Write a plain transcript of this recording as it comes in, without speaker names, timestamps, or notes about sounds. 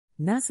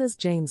NASA's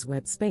James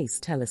Webb Space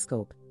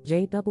Telescope,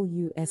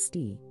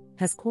 JWST,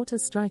 has caught a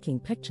striking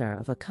picture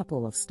of a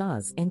couple of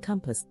stars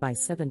encompassed by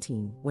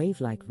 17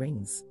 wave-like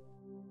rings.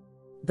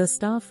 The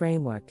star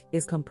framework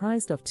is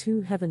comprised of two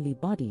heavenly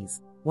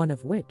bodies, one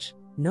of which,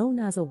 known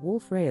as a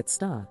Wolf-Rayet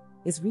star,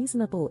 is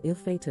reasonably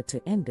ill-fated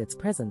to end its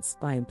presence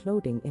by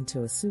imploding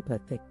into a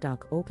super-thick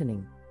dark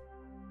opening.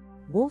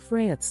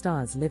 Wolf-Rayet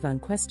stars live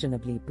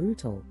unquestionably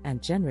brutal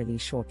and generally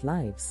short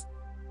lives.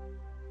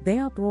 They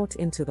are brought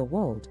into the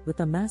world with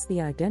a mass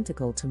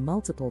identical to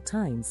multiple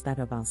times that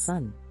of our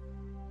Sun.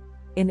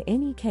 In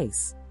any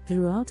case,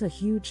 throughout a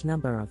huge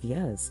number of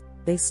years,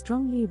 they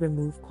strongly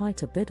remove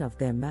quite a bit of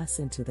their mass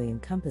into the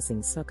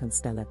encompassing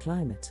circumstellar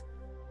climate.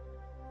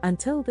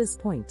 Until this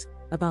point,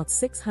 about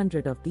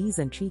 600 of these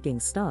intriguing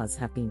stars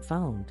have been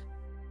found.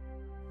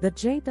 The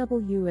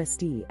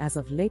JWST as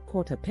of late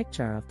caught a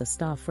picture of the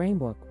star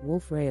framework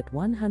Wolf-Rayet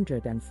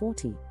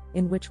 140,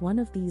 in which one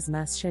of these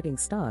mass-shedding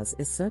stars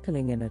is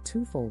circling in a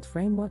twofold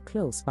framework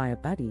close by a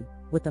buddy,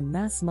 with a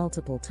mass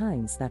multiple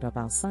times that of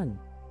our Sun.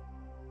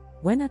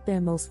 When at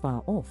their most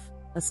far off,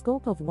 a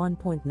scope of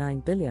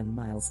 1.9 billion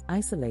miles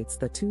isolates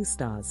the two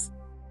stars.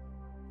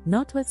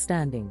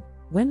 Notwithstanding,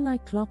 when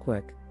like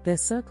clockwork, their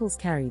circles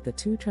carry the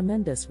two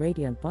tremendous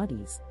radiant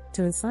bodies,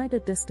 to inside a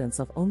distance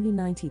of only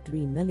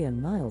 93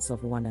 million miles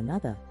of one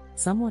another,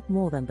 somewhat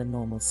more than the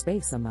normal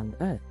space among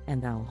Earth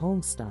and our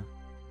home star.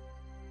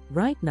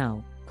 Right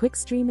now, quick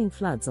streaming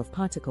floods of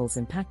particles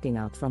impacting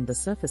out from the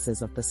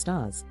surfaces of the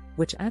stars,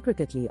 which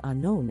aggregately are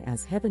known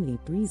as heavenly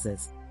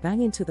breezes,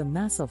 bang into the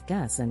mass of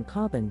gas and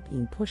carbon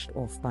being pushed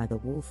off by the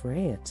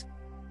Wolf-Rayet.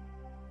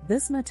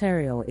 This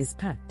material is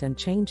packed and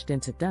changed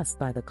into dust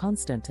by the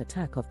constant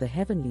attack of the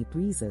heavenly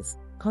breezes,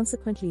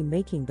 consequently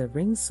making the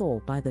rings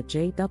soar by the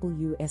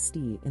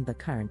JWST in the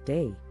current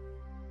day.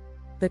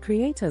 The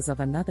creators of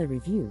another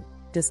review,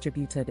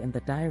 distributed in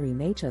the diary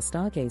Nature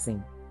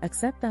Stargazing,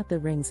 accept that the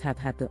rings have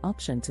had the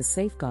option to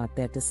safeguard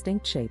their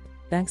distinct shape,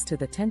 thanks to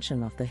the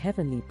tension of the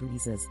heavenly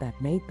breezes that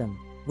made them,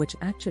 which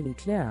actually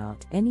clear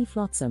out any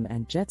flotsam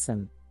and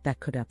jetsam that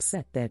could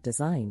upset their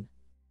design.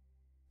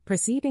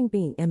 Preceding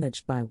being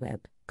imaged by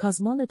Webb,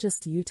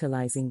 cosmologists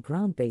utilizing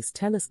ground-based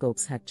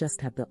telescopes had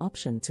just had the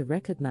option to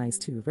recognize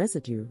two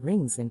residue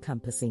rings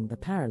encompassing the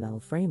parallel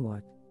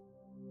framework.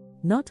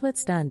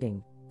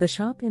 Notwithstanding, the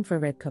sharp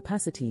infrared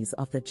capacities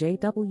of the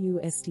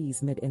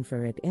JWST's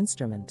mid-infrared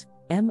instrument,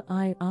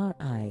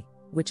 MIRI,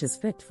 which is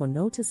fit for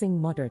noticing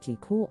moderately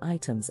cool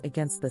items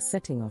against the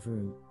setting of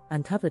room,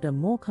 uncovered a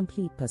more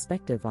complete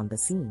perspective on the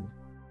scene.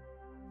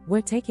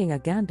 We're taking a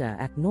gander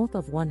at north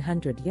of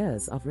 100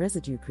 years of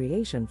residue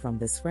creation from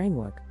this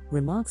framework,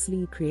 remarks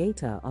lead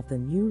creator of the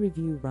new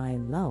review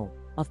Ryan Lau,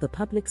 of the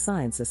public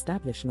science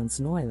establishment's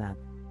NOILab.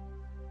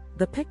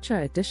 The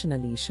picture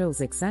additionally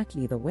shows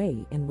exactly the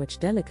way in which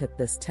delicate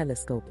this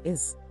telescope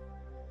is.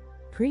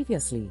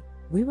 Previously,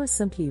 we were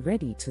simply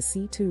ready to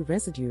see two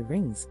residue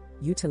rings,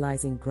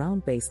 utilizing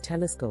ground-based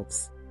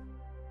telescopes.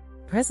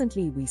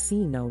 Presently we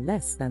see no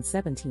less than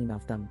 17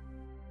 of them.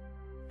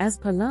 As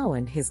per Lau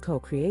and his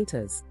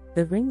co-creators,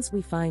 the rings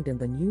we find in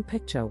the new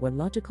picture were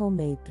logical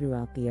made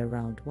throughout the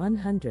around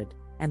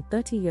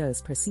 130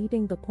 years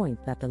preceding the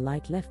point that the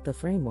light left the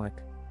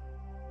framework.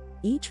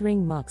 Each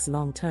ring marks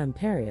long-term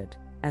period,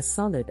 as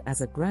solid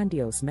as a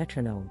grandiose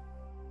metronome.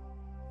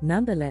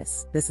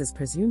 Nonetheless, this is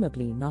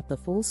presumably not the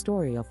full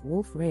story of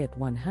Wolf-Rayet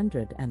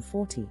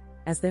 140,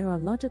 as there are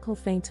logical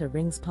fainter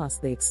rings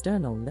past the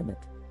external limit,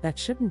 that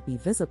shouldn't be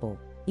visible,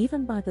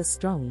 even by the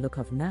strong look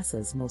of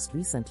NASA's most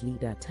recent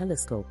LIDAR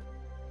telescope.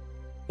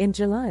 In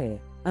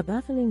July, a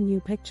baffling new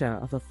picture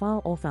of a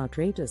far-off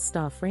outrageous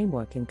star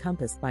framework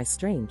encompassed by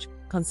strange,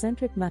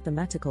 concentric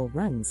mathematical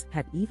rungs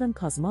had even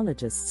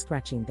cosmologists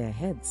scratching their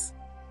heads.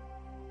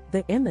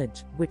 The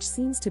image, which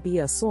seems to be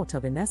a sort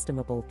of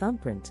inestimable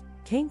thumbprint,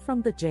 came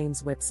from the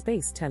James Webb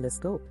Space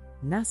Telescope,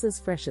 NASA's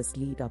freshest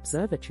lead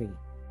observatory.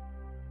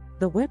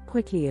 The Webb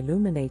quickly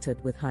illuminated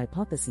with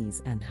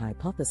hypotheses and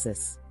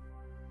hypotheses.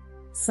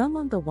 Some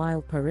on the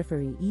wild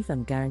periphery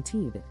even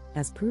guaranteed it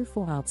as proof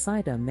for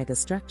outsider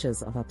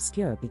megastructures of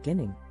obscure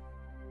beginning.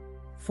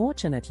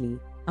 Fortunately,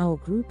 our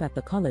group at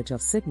the College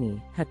of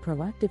Sydney had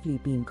proactively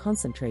been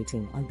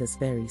concentrating on this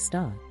very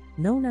star,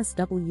 known as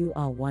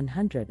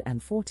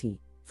WR140,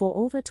 for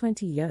over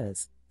 20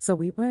 years, so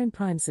we were in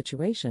prime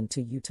situation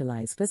to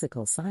utilize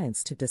physical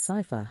science to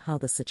decipher how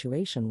the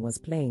situation was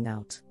playing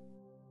out.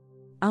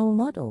 Our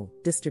model,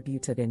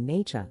 distributed in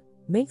Nature,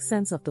 makes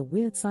sense of the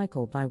weird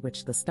cycle by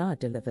which the star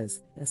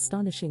delivers,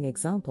 astonishing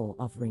example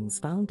of rings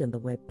found in the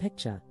Webb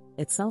picture,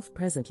 itself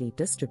presently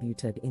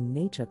distributed in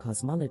Nature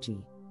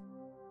Cosmology.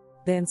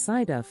 The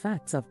insider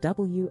facts of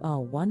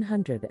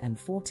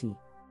WR140.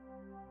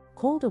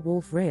 Called a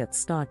Wolf-Rayet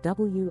star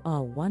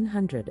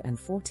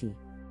WR140.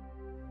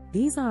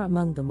 These are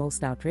among the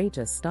most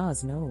outrageous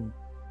stars known.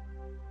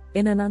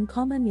 In an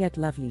uncommon yet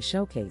lovely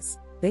showcase,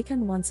 they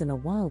can once in a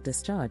while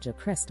discharge a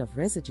crest of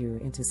residue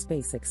into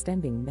space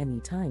extending many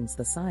times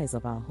the size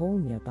of our whole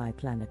nearby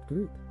planet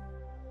group.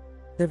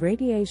 The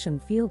radiation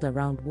field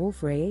around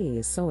Wolf-Rayet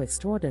is so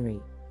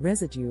extraordinary,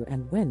 residue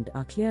and wind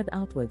are cleared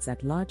outwards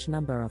at large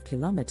number of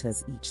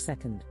kilometers each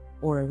second,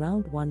 or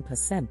around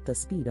 1% the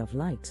speed of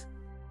light.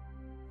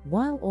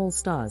 While all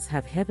stars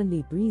have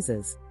heavenly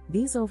breezes,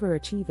 these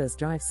overachievers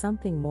drive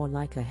something more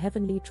like a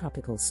heavenly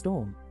tropical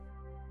storm.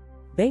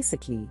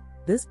 Basically,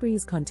 this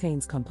breeze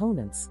contains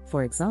components,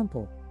 for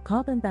example,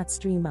 carbon that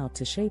stream out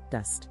to shape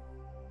dust.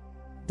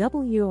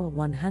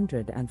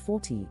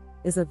 WO140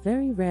 is a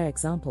very rare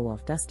example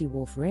of dusty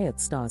Wolf-Rayet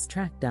stars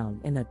tracked down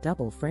in a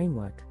double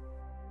framework.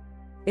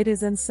 It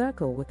is in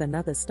circle with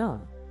another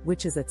star,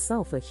 which is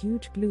itself a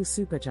huge blue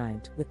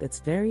supergiant with its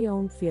very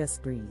own fierce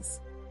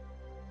breeze.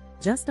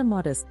 Just a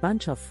modest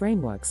bunch of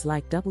frameworks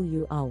like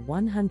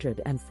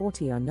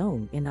WR140 are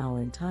known in our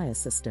entire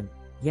system,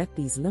 yet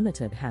these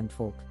limited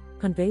handful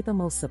convey the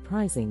most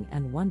surprising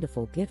and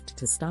wonderful gift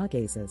to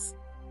stargazers.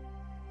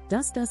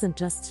 Dust doesn't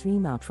just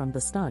stream out from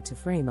the star to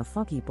frame a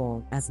foggy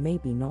ball as may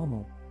be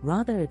normal,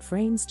 rather it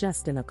frames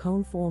just in a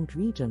cone-formed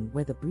region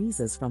where the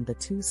breezes from the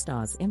two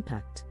stars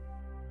impact.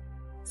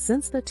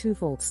 Since the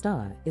twofold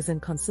star is in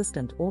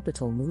consistent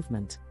orbital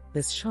movement,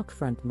 this shock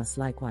front must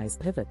likewise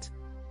pivot.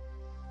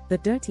 The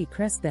dirty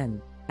crest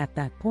then, at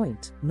that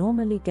point,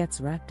 normally gets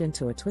wrapped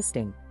into a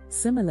twisting,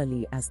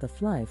 similarly as the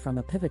fly from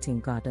a pivoting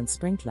garden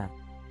sprinkler.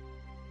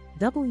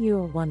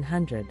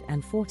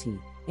 WO140,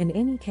 in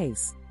any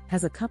case,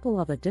 has a couple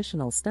of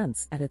additional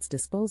stunts at its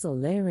disposal,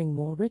 layering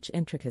more rich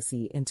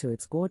intricacy into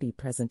its gaudy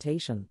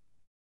presentation.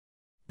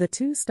 The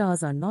two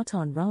stars are not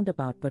on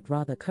roundabout but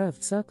rather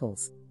curved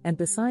circles, and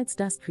besides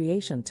dust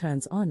creation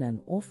turns on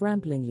and off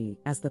ramblingly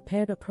as the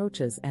pair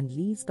approaches and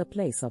leaves the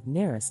place of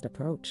nearest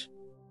approach.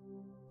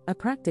 A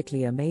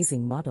practically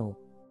amazing model.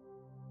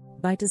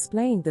 By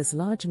displaying this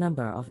large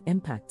number of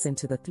impacts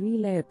into the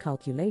three-layered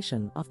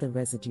calculation of the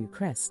residue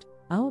crest,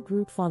 our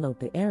group followed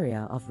the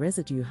area of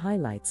residue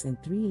highlights in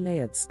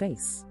three-layered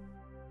space.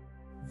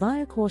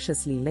 Via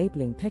cautiously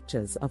labeling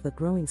pictures of the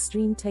growing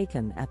stream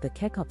taken at the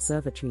Keck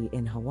Observatory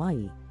in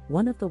Hawaii,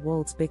 one of the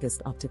world's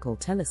biggest optical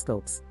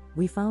telescopes,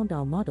 we found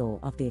our model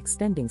of the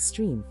extending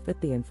stream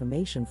fit the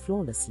information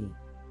flawlessly.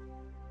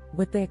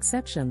 With the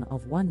exception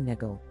of one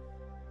niggle.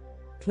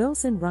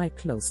 Close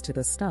to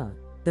the star,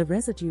 the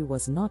residue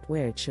was not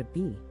where it should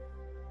be.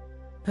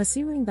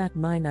 Pursuing that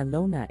minor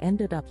loner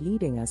ended up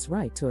leading us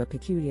right to a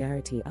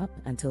peculiarity up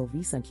until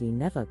recently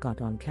never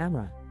got on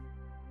camera.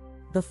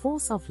 The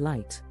force of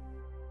light.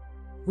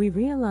 We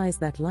realize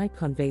that light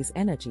conveys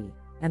energy,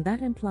 and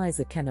that implies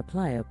it can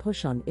apply a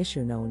push-on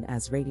issue known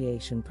as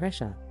radiation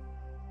pressure.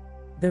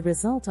 The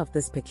result of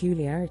this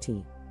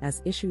peculiarity,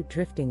 as issue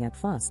drifting at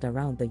fast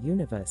around the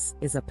universe,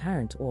 is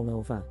apparent all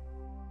over.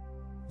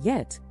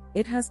 Yet,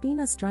 it has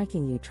been a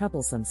strikingly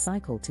troublesome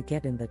cycle to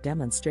get in the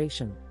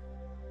demonstration.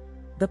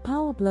 The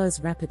power blurs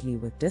rapidly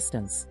with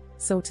distance,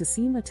 so to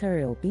see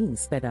material being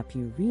sped up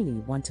you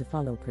really want to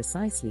follow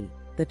precisely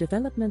the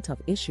development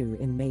of issue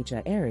in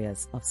major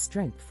areas of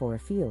strength for a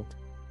field.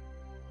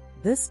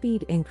 This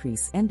speed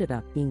increase ended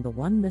up being the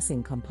one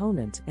missing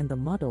component in the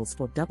models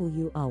for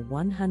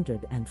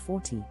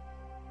WR140.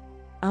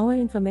 Our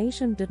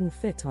information didn't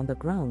fit on the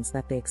grounds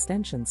that the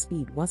extension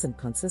speed wasn't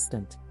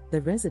consistent,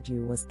 the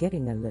residue was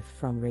getting a lift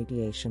from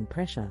radiation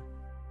pressure.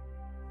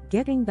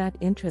 Getting that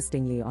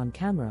interestingly on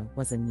camera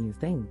was a new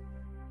thing.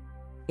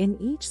 In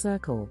each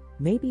circle,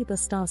 maybe the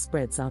star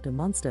spreads out a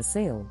monster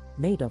sail,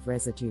 made of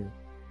residue.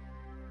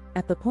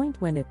 At the point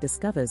when it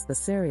discovers the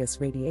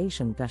serious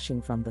radiation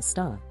gushing from the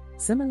star,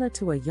 similar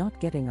to a yacht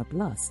getting a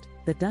blast,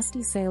 the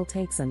dusty sail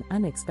takes an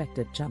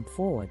unexpected jump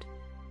forward.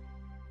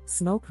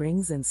 Smoke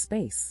rings in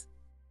space.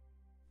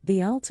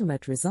 The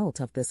ultimate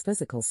result of this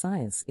physical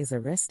science is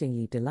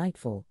arrestingly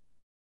delightful.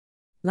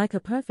 Like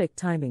a perfect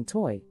timing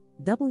toy,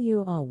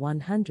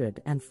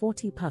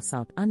 WR140 puffs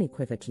out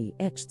unequivocally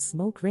etched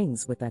smoke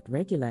rings with at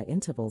regular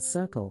intervals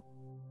circle.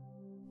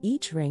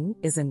 Each ring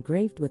is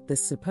engraved with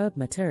this superb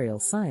material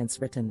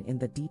science written in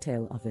the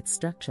detail of its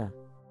structure.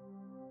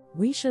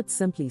 We should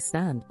simply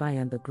stand by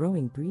and the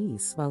growing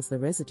breeze swells the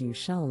residue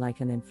shell like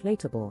an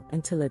inflatable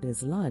until it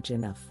is large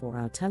enough for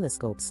our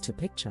telescopes to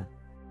picture.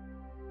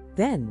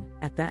 Then,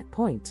 at that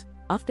point,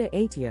 after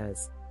 8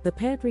 years, the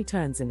pair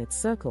returns in its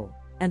circle,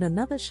 and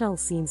another shell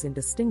seems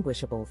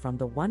indistinguishable from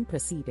the one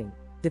preceding,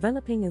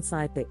 developing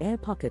inside the air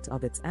pocket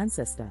of its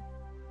ancestor.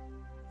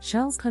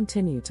 Shells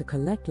continue to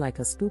collect like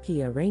a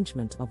spooky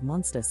arrangement of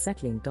monster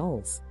settling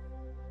dolls.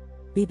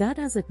 Be that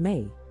as it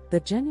may, the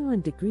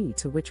genuine degree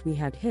to which we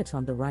had hit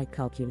on the right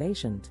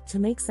calculation to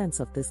make sense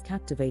of this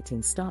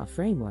captivating star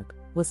framework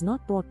was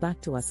not brought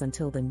back to us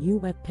until the new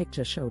Webb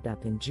picture showed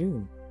up in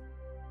June.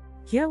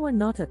 Here were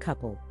not a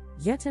couple,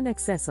 yet in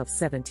excess of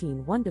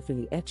 17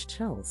 wonderfully etched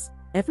shells,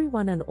 every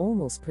one an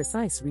almost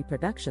precise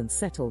reproduction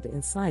settled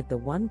inside the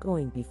one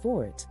going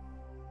before it.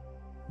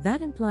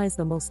 That implies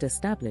the most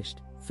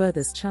established,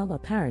 furthest shell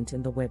apparent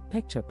in the Webb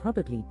picture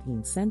probably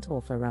being sent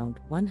off around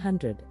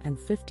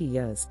 150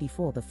 years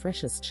before the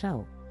freshest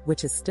shell,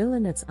 which is still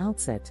in its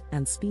outset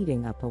and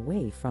speeding up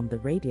away from the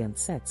radiant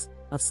sets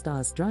of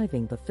stars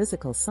driving the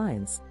physical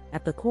science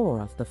at the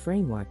core of the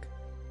framework.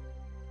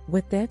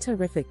 With their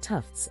terrific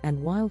tufts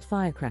and wild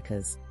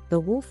firecrackers, The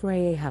Wolf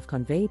Rays have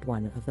conveyed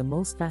one of the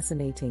most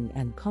fascinating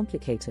and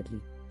complicatedly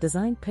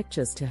designed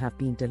pictures to have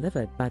been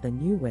delivered by the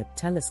new Webb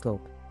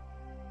telescope.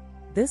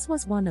 This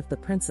was one of the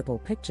principal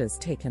pictures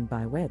taken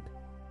by Webb.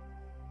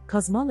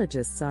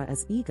 Cosmologists are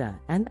as eager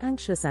and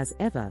anxious as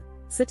ever,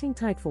 sitting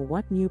tight for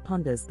what new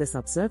wonders this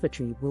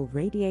observatory will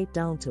radiate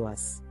down to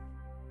us.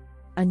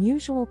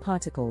 Unusual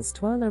particles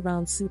twirl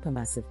around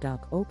supermassive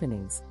dark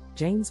openings,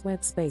 James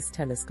Webb Space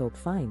Telescope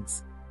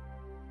finds.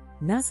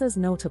 NASA's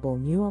notable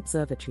new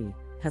observatory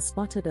has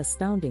spotted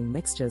astounding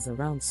mixtures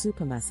around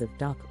supermassive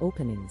dark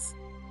openings.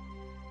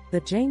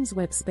 The James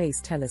Webb Space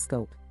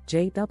Telescope,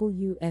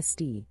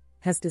 JWST,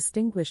 has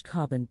distinguished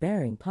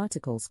carbon-bearing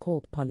particles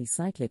called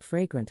polycyclic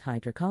fragrant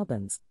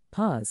hydrocarbons,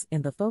 PAHs,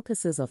 in the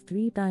focuses of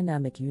three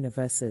dynamic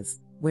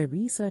universes, where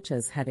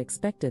researchers had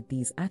expected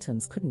these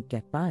atoms couldn't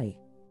get by.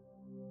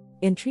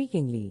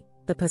 Intriguingly,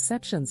 the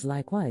perceptions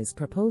likewise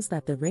propose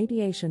that the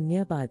radiation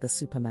nearby the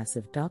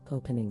supermassive dark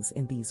openings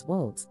in these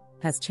worlds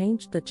has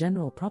changed the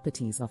general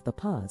properties of the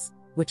PAHs,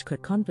 which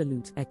could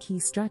convolute a key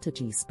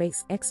strategy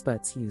space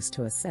experts use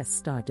to assess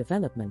star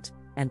development,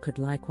 and could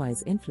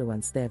likewise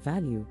influence their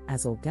value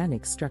as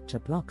organic structure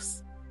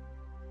blocks.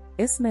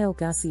 Ismail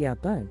Garcia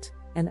Berndt,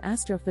 an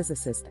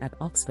astrophysicist at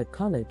Oxford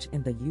College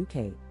in the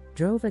UK,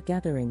 drove a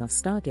gathering of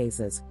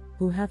stargazers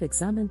who have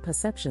examined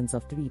perceptions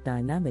of three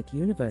dynamic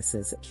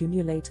universes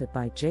accumulated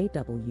by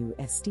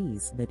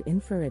JWST's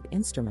mid-infrared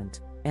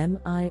instrument,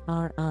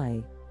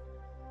 MIRI.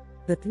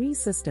 The three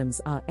systems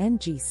are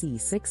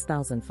NGC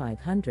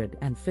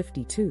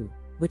 6552,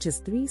 which is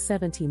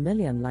 370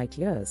 million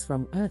light-years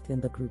from Earth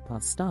in the group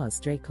of stars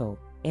Draco,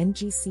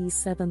 NGC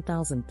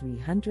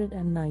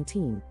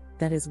 7319,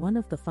 that is one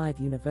of the five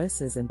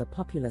universes in the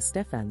popular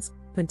Stephan's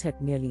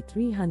quintet, nearly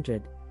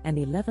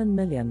 311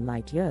 million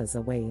light-years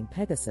away in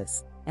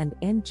Pegasus, and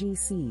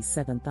NGC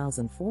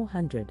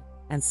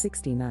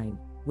 7469,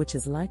 which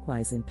is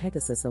likewise in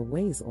Pegasus a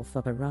ways off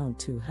of around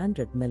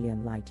 200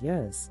 million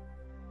light-years.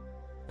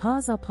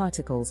 PAHs are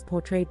particles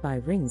portrayed by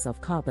rings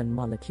of carbon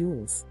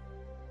molecules.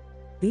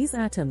 These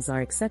atoms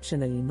are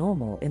exceptionally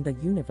normal in the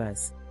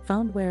universe,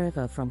 found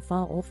wherever from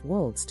far-off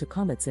worlds to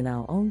comets in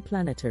our own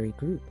planetary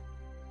group.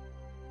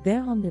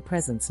 Their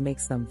omnipresence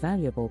makes them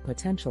valuable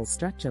potential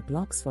structure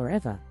blocks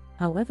forever,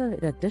 however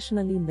it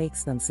additionally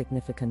makes them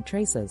significant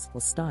tracers for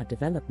star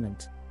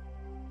development.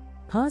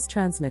 PAHs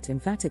transmit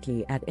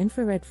emphatically at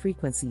infrared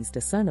frequencies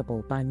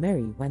discernible by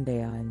MIRI when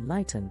they are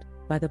enlightened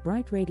by the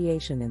bright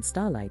radiation in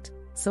starlight,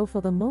 so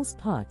for the most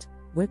part,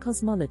 where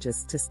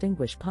cosmologists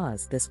distinguish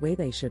PAHs this way,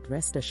 they should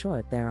rest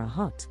assured there are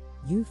hot,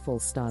 youthful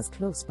stars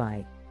close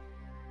by.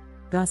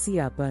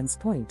 Garcia Berndt's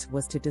point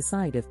was to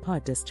decide if PAH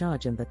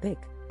discharge in the thick,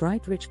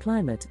 bright rich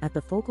climate at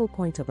the focal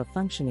point of a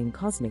functioning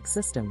cosmic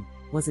system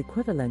was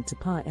equivalent to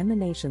PAH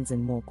emanations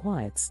in more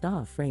quiet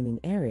star-framing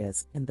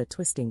areas in the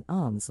twisting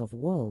arms of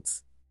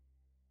worlds.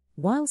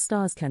 While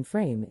stars can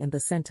frame in the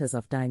centers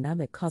of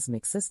dynamic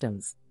cosmic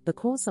systems, the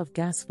course of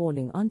gas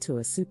falling onto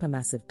a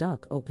supermassive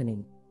dark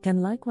opening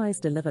can likewise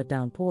deliver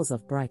downpours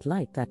of bright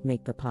light that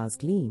make the PAHs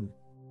gleam.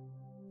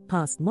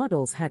 Past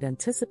models had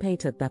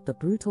anticipated that the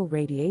brutal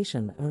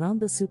radiation around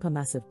the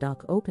supermassive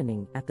dark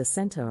opening at the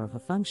center of a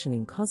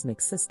functioning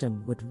cosmic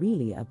system would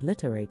really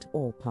obliterate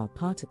all PAH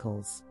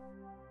particles.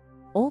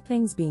 All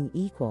things being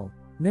equal,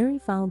 MIRI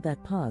found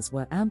that PAHs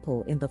were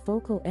ample in the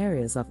focal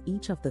areas of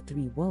each of the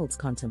three worlds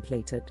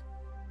contemplated.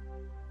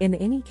 In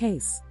any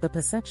case, the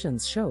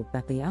perceptions showed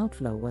that the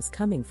outflow was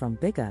coming from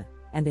bigger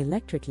and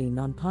electrically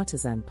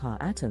non-partisan PAH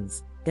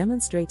atoms,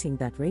 demonstrating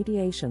that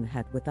radiation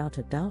had without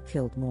a doubt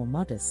killed more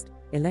modest,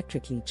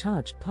 electrically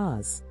charged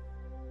PAHs.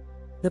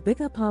 The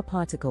bigger PAH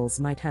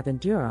particles might have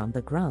endured on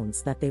the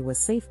grounds that they were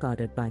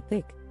safeguarded by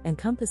thick,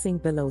 encompassing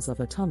billows of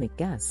atomic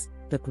gas,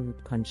 the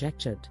group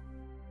conjectured.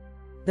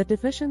 The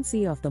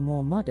deficiency of the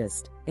more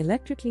modest,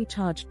 electrically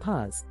charged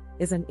PAHs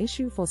is an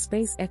issue for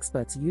space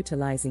experts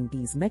utilizing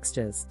these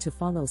mixtures to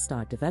follow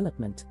star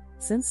development,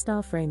 since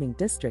star framing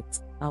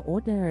districts are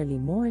ordinarily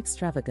more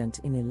extravagant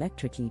in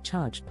electrically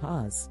charged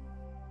PAHs.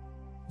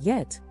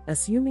 Yet,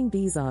 assuming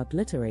these are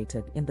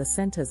obliterated in the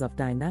centers of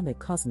dynamic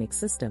cosmic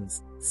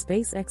systems,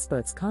 space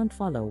experts can't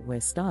follow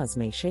where stars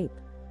may shape.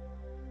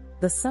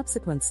 The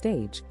subsequent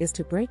stage is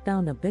to break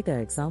down a bigger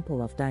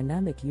example of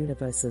dynamic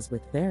universes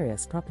with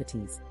various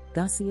properties,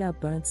 Garcia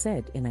Berndt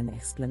said in an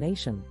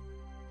explanation.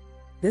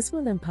 This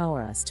will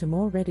empower us to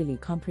more readily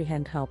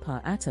comprehend how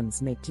PAH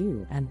atoms make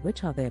do and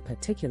which are their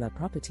particular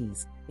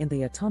properties in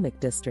the atomic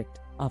district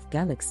of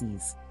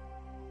galaxies.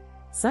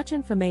 Such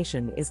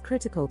information is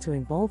critical to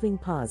involving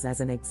PAHs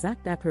as an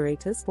exact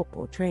apparatus for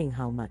portraying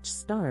how much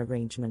star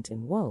arrangement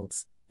in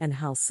worlds and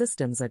how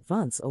systems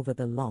advance over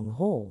the long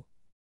haul.